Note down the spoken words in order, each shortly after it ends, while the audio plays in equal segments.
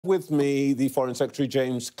With me, the Foreign Secretary,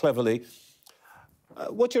 James Cleverly.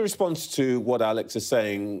 What's your response to what Alex is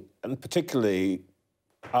saying, and particularly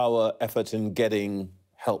our effort in getting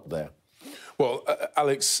help there? Well,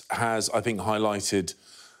 Alex has, I think, highlighted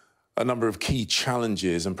a number of key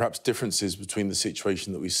challenges and perhaps differences between the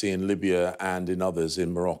situation that we see in Libya and in others,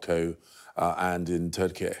 in Morocco and in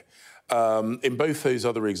Turkey. In both those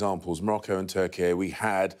other examples, Morocco and Turkey, we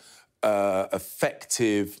had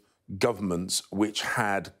effective governments which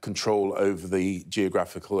had control over the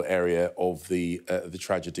geographical area of the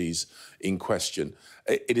tragedies in question.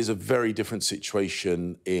 It is a very different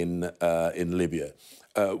situation in Libya.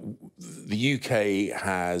 The UK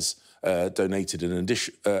has donated an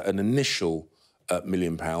initial £1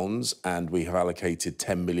 million, and we have allocated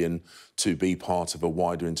 10 million to be part of a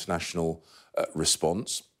wider international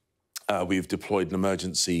response. We've deployed an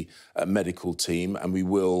emergency medical team, and we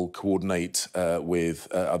will coordinate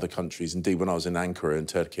with other countries. Indeed, when I was in Ankara in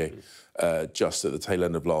Turkey, just at the tail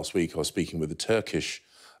end of last week, I was speaking with the Turkish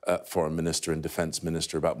foreign minister and defence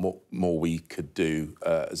minister about what more we could do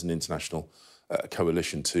as an international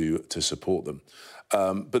coalition to support them.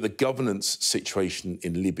 But the governance situation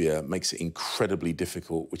in Libya makes it incredibly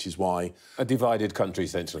difficult, which is why... A divided country,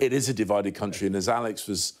 essentially. It is a divided country, and as Alex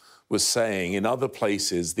was saying, in other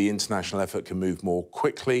places, the international effort can move more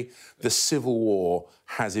quickly. The civil war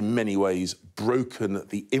has, in many ways, broken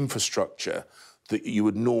the infrastructure that you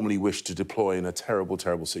would normally wish to deploy in a terrible,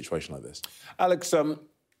 terrible situation like this. Alex,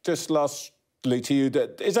 just lastly to you,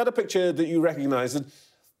 is that a picture that you recognise?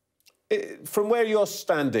 From where you're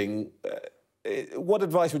standing, what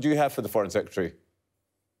advice would you have for the Foreign Secretary?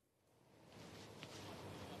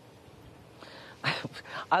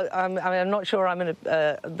 I'm not sure I'm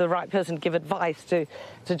the right person to give advice to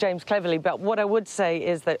James Cleverly, but what I would say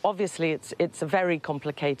is that obviously it's a very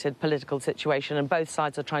complicated political situation, and both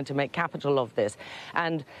sides are trying to make capital of this.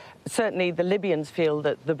 And certainly the Libyans feel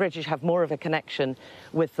that the British have more of a connection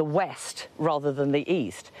with the West rather than the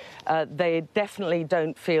East. They definitely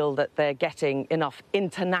don't feel that they're getting enough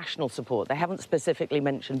international support. They haven't specifically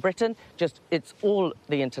mentioned Britain, just it's all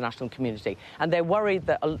the international community. And they're worried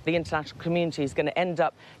that the international community is going to end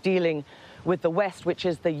up dealing with the West, which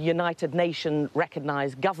is the United Nations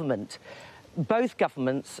recognised government. Both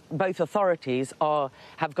governments, both authorities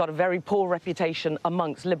have got a very poor reputation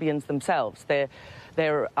amongst Libyans themselves.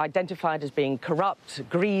 They're identified as being corrupt,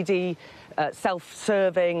 greedy,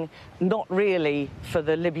 self-serving, not really for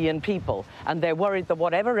the Libyan people. And they're worried that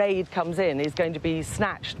whatever aid comes in is going to be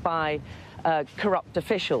snatched by corrupt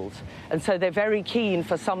officials. And so they're very keen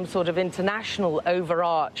for some sort of international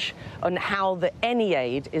overarch on how any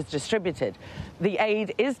aid is distributed. The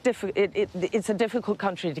aid is it's a difficult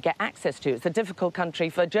country to get access to. It's a difficult country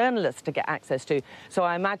for journalists to get access to. So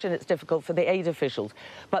I imagine it's difficult for the aid officials.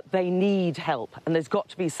 But they need help, and there's got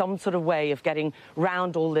to be some sort of way of getting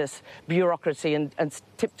round all this bureaucracy and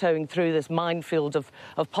tiptoeing through this minefield of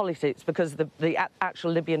politics, because the actual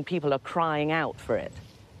Libyan people are crying out for it.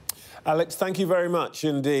 Alex, thank you very much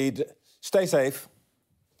indeed. Stay safe.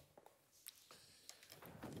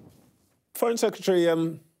 Foreign Secretary,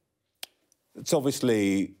 it's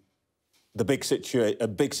obviously a big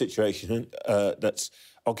situation that's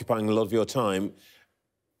occupying a lot of your time.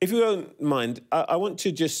 If you don't mind, I want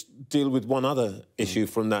to just deal with one other issue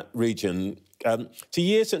from that region. It's a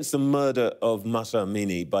year since the murder of Mahsa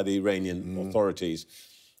Amini by the Iranian authorities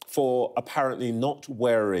for apparently not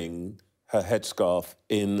wearing her headscarf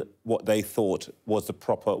in what they thought was the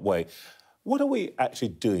proper way. What are we actually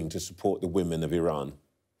doing to support the women of Iran?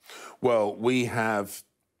 Well, we have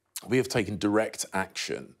taken direct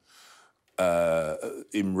action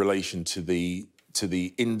in relation to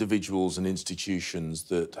the individuals and institutions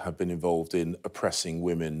that have been involved in oppressing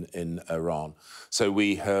women in Iran. So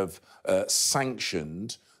we have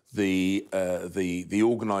sanctioned the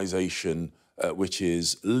organisation which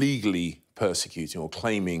is legally persecuting or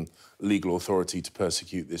claiming legal authority to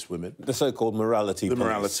persecute these women. The so-called morality police. The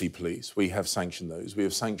morality police. We have sanctioned those. We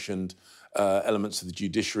have sanctioned elements of the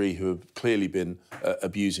judiciary who have clearly been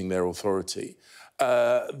abusing their authority.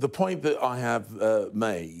 The point that I have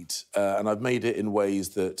made, and I've made it in ways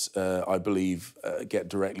that I believe get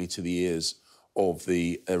directly to the ears of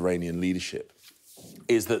the Iranian leadership,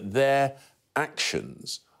 is that their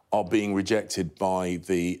actions are being rejected by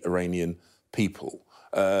the Iranian people.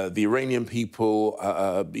 The Iranian people,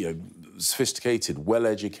 sophisticated,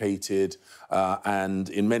 well-educated, and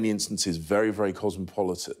in many instances very, very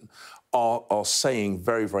cosmopolitan, are saying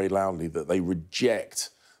very, very loudly that they reject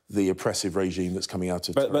the oppressive regime that's coming out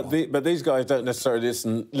of Tehran. But these guys don't necessarily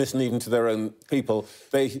listen even to their own people.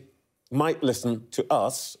 They might listen to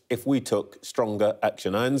us if we took stronger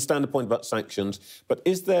action. I understand the point about sanctions, but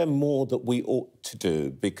is there more that we ought to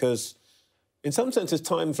do? Because in some senses,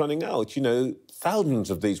 time's running out. You know, thousands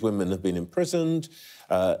of these women have been imprisoned.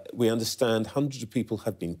 We understand hundreds of people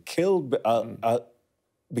have been killed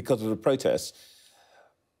because of the protests.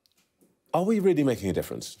 Are we really making a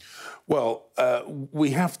difference? Well,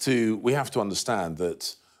 we have to understand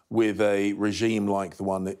that with a regime like the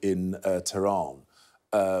one in Tehran,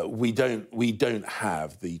 we don't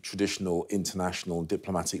have the traditional international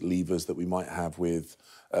diplomatic levers that we might have with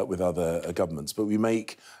other governments. But we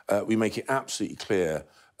make it absolutely clear,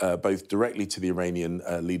 both directly to the Iranian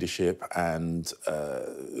leadership and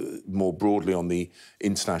more broadly on the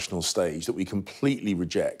international stage, that we completely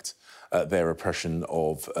reject their oppression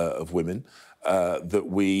of women. That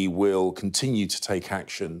we will continue to take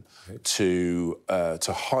action to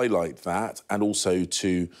highlight that, and also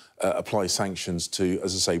to apply sanctions to,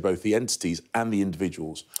 as I say, both the entities and the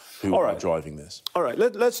individuals who are driving this. All right,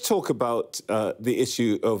 let's talk about the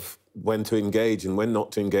issue of when to engage and when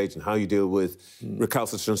not to engage, and how you deal with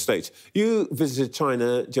recalcitrant states. You visited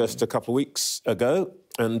China just a couple of weeks ago,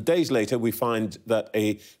 and days later we find that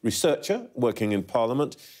a researcher working in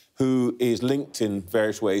Parliament, who is linked in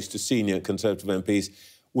various ways to senior Conservative MPs,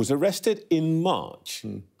 was arrested in March,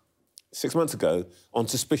 6 months ago, on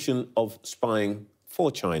suspicion of spying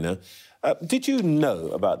for China. Did you know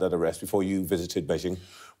about that arrest before you visited Beijing?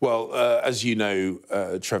 Well, as you know,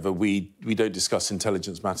 Trevor, we don't discuss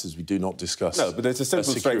intelligence matters. We do not discuss No, but it's a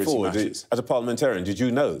simple, straightforward. As a parliamentarian, did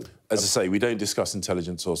you know? As I say, we don't discuss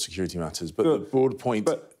intelligence or security matters, but the broad point...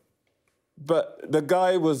 But the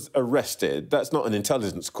guy was arrested. That's not an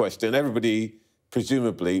intelligence question. Everybody,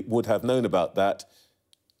 presumably, would have known about that,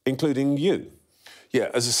 including you. Yeah,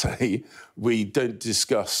 as I say, we don't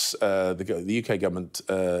discuss... the UK government,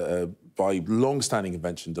 by long-standing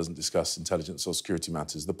convention, doesn't discuss intelligence or security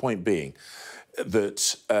matters. The point being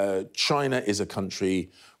that China is a country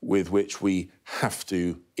with which we have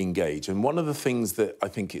to engage. And one of the things that I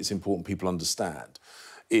think it's important people understand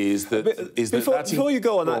is that... Before you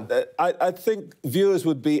go on, I think viewers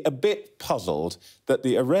would be a bit puzzled that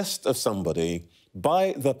the arrest of somebody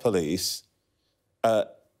by the police,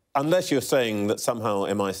 unless you're saying that somehow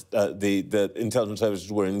the intelligence services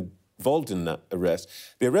were involved in that arrest,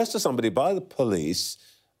 the arrest of somebody by the police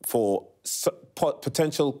for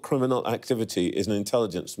potential criminal activity is an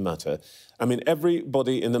intelligence matter. I mean,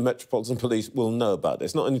 everybody in the Metropolitan Police will know about it.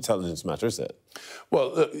 It's not an intelligence matter, is it?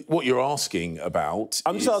 Well, what you're asking about...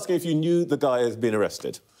 I'm just asking if you knew the guy has been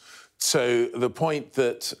arrested. So the point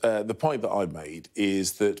that I made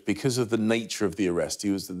is that because of the nature of the arrest,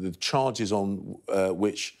 the charges on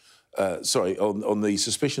on the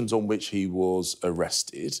suspicions on which he was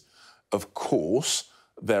arrested. Of course,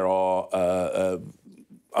 there are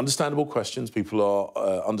understandable questions. People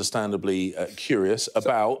are understandly curious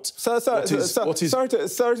about sorry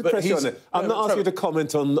to press you on it. I'm not asking you to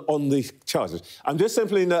comment on the charges. I'm just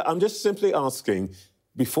simply asking,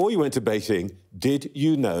 before you went to Beijing, did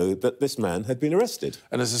you know that this man had been arrested?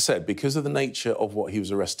 And as I said, because of the nature of what he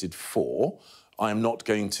was arrested for, I am not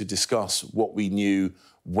going to discuss what we knew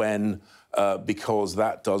when, because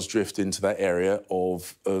that does drift into that area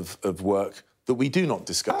of work that we do not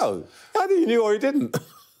discuss. Oh, either you knew or you didn't.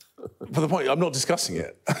 For the point, I'm not discussing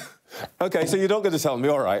it. OK, so you're not going to tell me.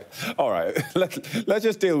 All right. Let's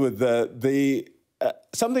just deal with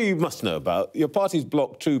something you must know about. Your party's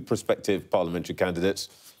blocked 2 prospective parliamentary candidates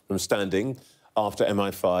from standing after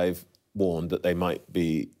MI5 warned that they might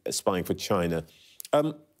be spying for China.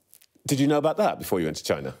 Did you know about that before you went to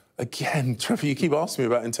China? Again, Trevor, you keep asking me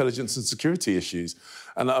about intelligence and security issues,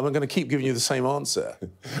 and I'm going to keep giving you the same answer.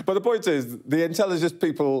 But the point is, the intelligence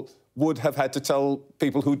people would have had to tell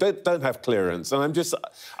people who don't have clearance, and I'm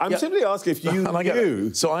simply asking if you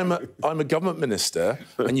knew. So I'm a government minister,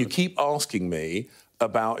 and you keep asking me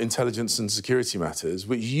about intelligence and security matters,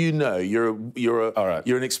 which you know you're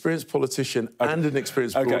an experienced politician and an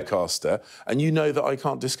experienced broadcaster, and you know that I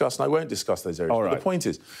can't discuss and I won't discuss those areas. But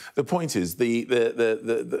the point is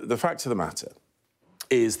the fact of the matter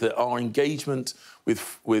is that our engagement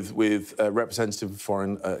with representative of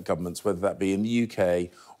foreign governments, whether that be in the UK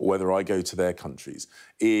or whether I go to their countries,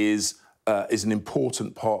 is an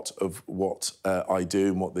important part of what I do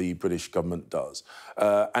and what the British government does.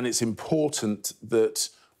 And it's important that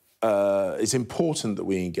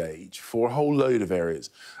we engage for a whole load of areas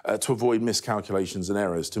to avoid miscalculations and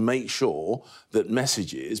errors, to make sure that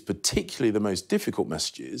messages, particularly the most difficult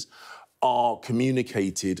messages, are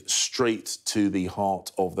communicated straight to the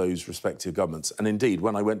heart of those respective governments. And indeed,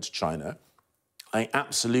 when I went to China, I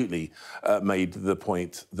absolutely made the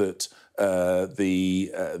point that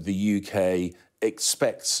the UK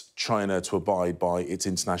expects China to abide by its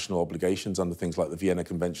international obligations under things like the Vienna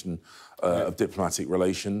Convention of Diplomatic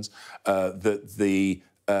Relations, that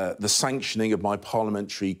the sanctioning of my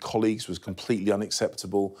parliamentary colleagues was completely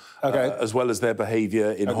unacceptable, as well as their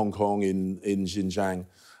behaviour in Hong Kong, in Xinjiang,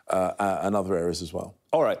 and other areas as well.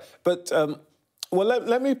 All right, but, well,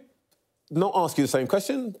 let me not ask you the same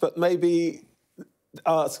question, but maybe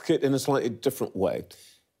ask it in a slightly different way.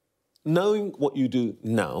 Knowing what you do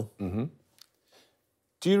now,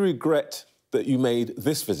 do you regret that you made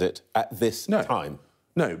this visit at this time?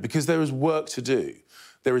 No, because there is work to do.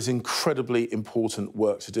 There is incredibly important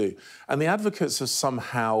work to do. And the advocates are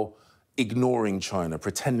somehow ignoring China,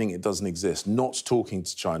 pretending it doesn't exist, not talking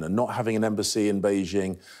to China, not having an embassy in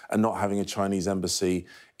Beijing and not having a Chinese embassy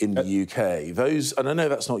in the UK. Those, and I know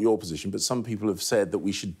that's not your position, but some people have said that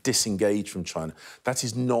we should disengage from China. That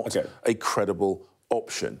is not a credible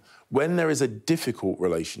option. When there is a difficult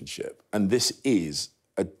relationship, and this is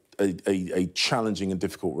a challenging and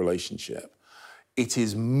difficult relationship, it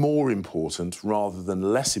is more important rather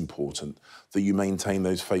than less important that you maintain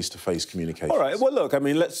those face-to-face communications. All right, well, look, I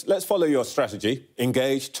mean, let's follow your strategy.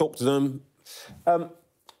 Engage, talk to them.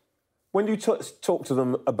 When you talk to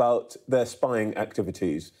them about their spying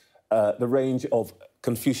activities, the range of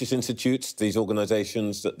Confucius Institutes, these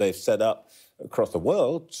organisations that they've set up across the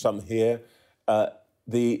world, some here,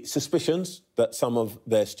 the suspicions that some of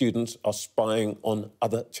their students are spying on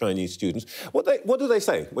other Chinese students. What do they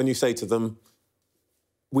say when you say to them,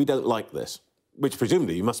 we don't like this? Which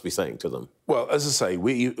presumably you must be saying to them. Well, as I say,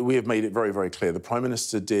 we have made it very, very clear. The Prime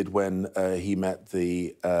Minister did when he met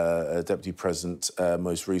the Deputy President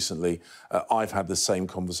most recently. I've had the same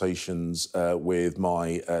conversations with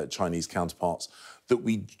my Chinese counterparts, that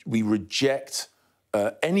we reject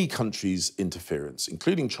any country's interference,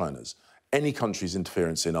 including China's, any country's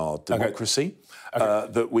interference in our democracy,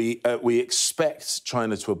 that we expect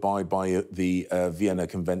China to abide by the Vienna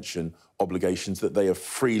Convention obligations that they have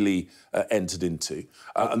freely entered into.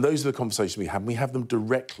 And those are the conversations we have. We have them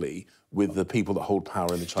directly with the people that hold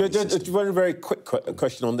power in the Chinese system. Just one very quick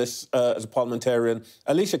question on this as a parliamentarian.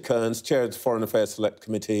 Alicia Kearns chaired the Foreign Affairs Select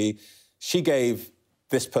Committee. She gave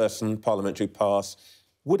this person parliamentary pass.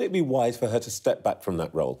 Would it be wise for her to step back from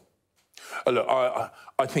that role? Look, I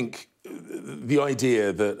think the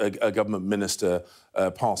idea that a government minister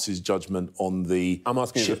passes judgment on the... I'm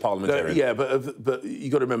asking you as a parliamentarian. Yeah, but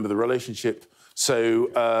you've got to remember the relationship. So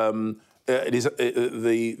it is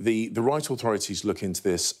the right authorities look into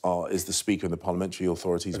this is the Speaker and the parliamentary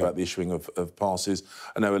authorities about the issuing of passes.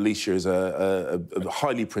 I know Alicia is a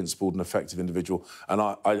highly principled and effective individual, and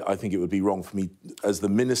I think it would be wrong for me as the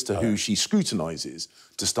minister who she scrutinises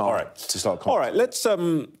to start All right, let's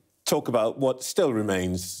talk about what still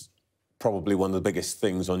remains probably one of the biggest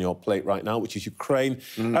things on your plate right now, which is Ukraine.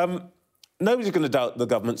 Nobody's going to doubt the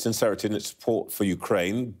government's sincerity in its support for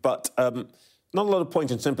Ukraine, but not a lot of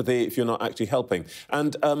point in sympathy if you're not actually helping.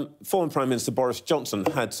 And former Prime Minister Boris Johnson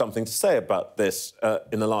had something to say about this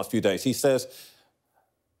in the last few days. He says,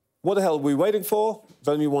 what the hell are we waiting for?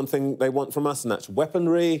 There's only one thing they want from us, and that's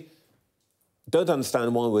weaponry. Don't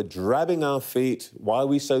understand why we're dragging our feet. Why are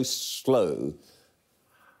we so slow?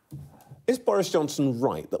 Is Boris Johnson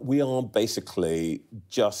right that we are basically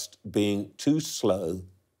just being too slow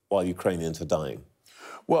while Ukrainians are dying?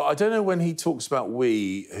 Well, I don't know when he talks about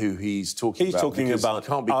we, who he's talking about. He's talking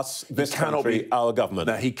about us, this country, our government.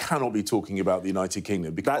 No, he cannot be talking about the United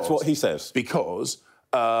Kingdom. Because, that's what he says. Because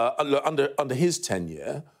under his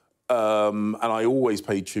tenure, and I always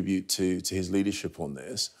paid tribute to his leadership on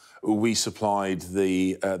this, we supplied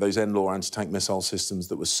those NLAW anti-tank missile systems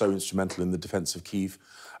that were so instrumental in the defence of Kyiv.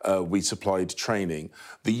 We supplied training.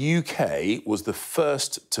 The UK was the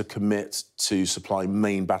first to commit to supply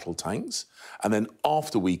main battle tanks. And then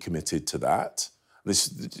after we committed to that, this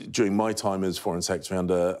during my time as Foreign Secretary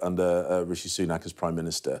under Rishi Sunak as Prime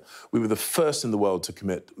Minister, we were the first in the world to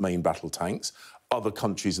commit main battle tanks. Other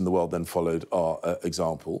countries in the world then followed our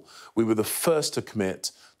example. We were the first to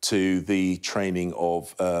commit to the training of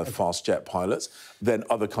fast jet pilots. Then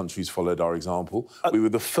other countries followed our example. We were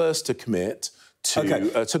the first to commit to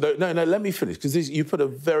no, let me finish, because you put a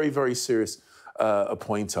very, very serious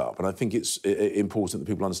point up, and I think it's important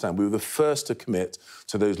that people understand. We were the first to commit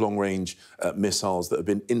to those long-range missiles that have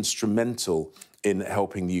been instrumental in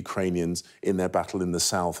helping the Ukrainians in their battle in the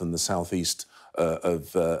south and the southeast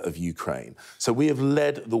of Ukraine. So we have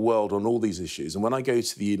led the world on all these issues. And when I go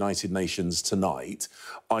to the United Nations tonight,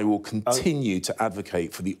 I will continue to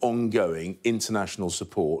advocate for the ongoing international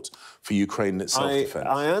support for Ukraine and its self-defence.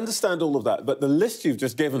 I understand all of that, but the list you've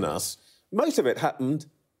just given us most of it happened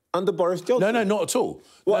under Boris Johnson. No, not at all.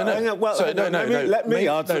 Well, no. Let me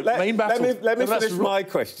answer. Let me finish my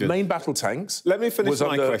question. Main battle tanks. Let me finish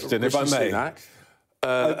my question, if I may.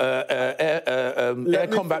 Air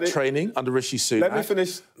combat training under Rishi Sunak. Let me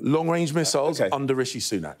finish. Long-range missiles under Rishi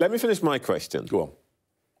Sunak. Let me finish my question. Go on.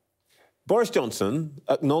 Boris Johnson,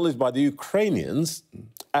 acknowledged by the Ukrainians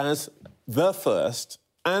as the first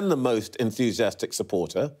and the most enthusiastic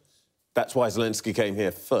supporter, that's why Zelensky came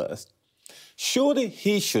here first, surely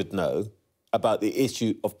he should know about the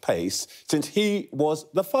issue of pace, since he was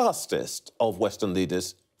the fastest of Western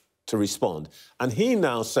leaders to respond. And he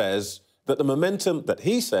now says that the momentum that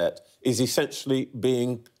he set is essentially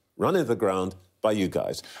being run into the ground by you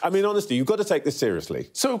guys. I mean, honestly, you've got to take this seriously.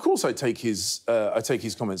 So, of course, I take his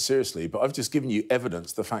comments seriously, but I've just given you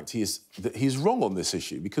evidence, the fact that he's wrong on this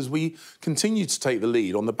issue, because we continue to take the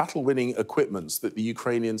lead on the battle-winning equipments that the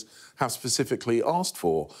Ukrainians have specifically asked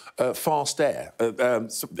for. Fast air,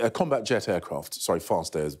 combat jet aircraft. Sorry,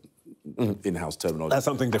 fast air is in-house terminology. That's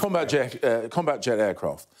something different. Combat jet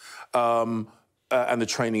aircraft. And the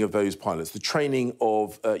training of those pilots, the training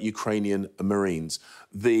of Ukrainian Marines,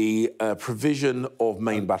 the provision of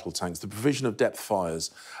main battle tanks, the provision of depth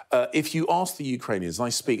fires. If you ask the Ukrainians, and I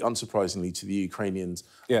speak unsurprisingly to the Ukrainians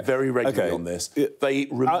very regularly on this, they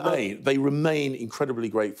remain incredibly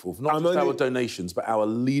grateful, not just our donations, but our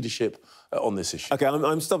leadership on this issue. OK,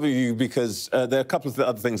 I'm stopping you because there are a couple of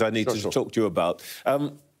other things I need to talk to you about.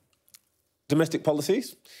 Domestic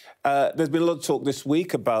policies. There's been a lot of talk this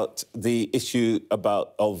week about the issue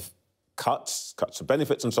of cuts of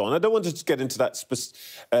benefits and so on. I don't want to get into that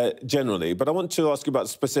generally, but I want to ask you about a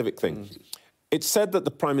specific thing. It's said that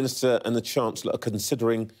the Prime Minister and the Chancellor are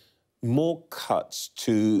considering more cuts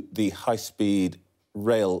to the high-speed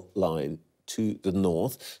rail line to the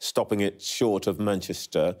north, stopping it short of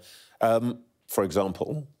Manchester, for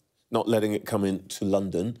example, not letting it come into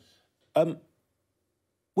London.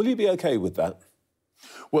 Will you be OK with that?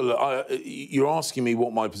 Well, you're asking me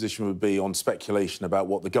what my position would be on speculation about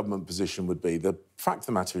what the government position would be. The fact of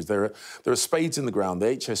the matter is there are spades in the ground. The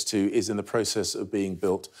HS2 is in the process of being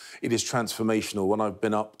built. It is transformational. When I've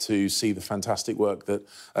been up to see the fantastic work that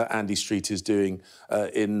Andy Street is doing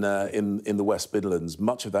in the West Midlands,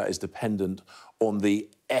 much of that is dependent on the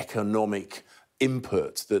economic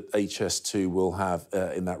input that HS2 will have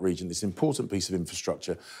in that region. It's an important piece of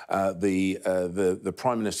infrastructure. The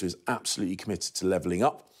Prime Minister is absolutely committed to levelling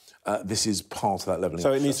up. This is part of that levelling up.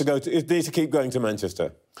 So it needs to keep going to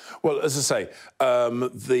Manchester? Well, as I say,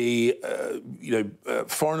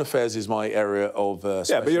 foreign affairs is my area of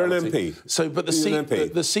speciality. Yeah, but you're an MP. So, but the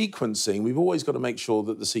sequencing, we've always got to make sure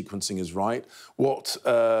that the sequencing is right. What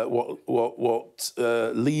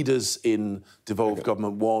leaders in devolved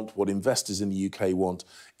government want, what investors in the UK want,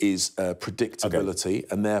 is predictability,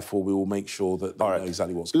 and therefore we will make sure that they know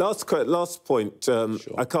exactly what's going on. Last point.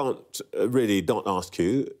 I can't really not ask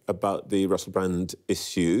you about the Russell Brand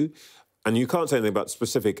issue. And you can't say anything about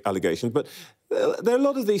specific allegations, but there are a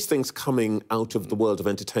lot of these things coming out of the world of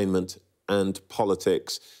entertainment and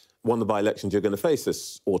politics. One of the by-elections you're going to face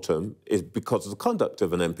this autumn is because of the conduct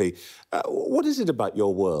of an MP. What is it about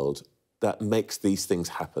your world that makes these things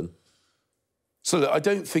happen? So look, I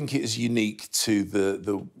don't think it is unique to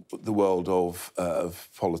the world of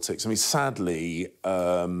politics. I mean, sadly,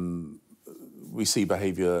 we see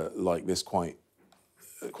behaviour like this quite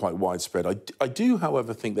widespread. I do,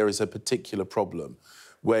 however, think there is a particular problem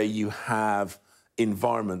where you have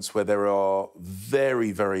environments where there are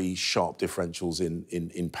very, very sharp differentials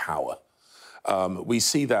in power. We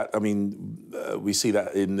see that. I mean, we see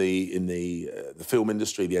that in the film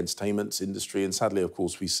industry, the entertainment industry, and sadly, of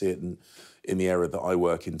course, we see it in the area that I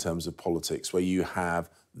work in terms of politics, where you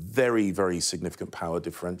have very, very significant power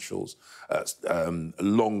differentials,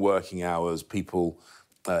 long working hours, people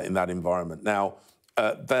in that environment. Now,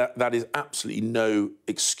 that is absolutely no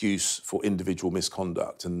excuse for individual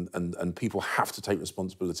misconduct, and people have to take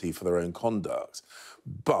responsibility for their own conduct.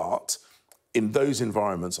 But in those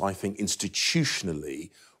environments, I think institutionally,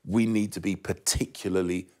 we need to be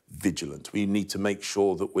particularly vigilant. We need to make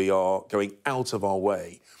sure that we are going out of our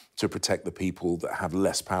way to protect the people that have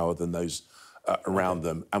less power than those around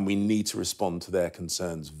them, and we need to respond to their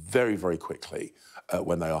concerns very, very quickly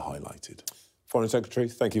when they are highlighted. Foreign Secretary,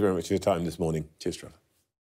 thank you very much for your time this morning. Cheers, Trevor.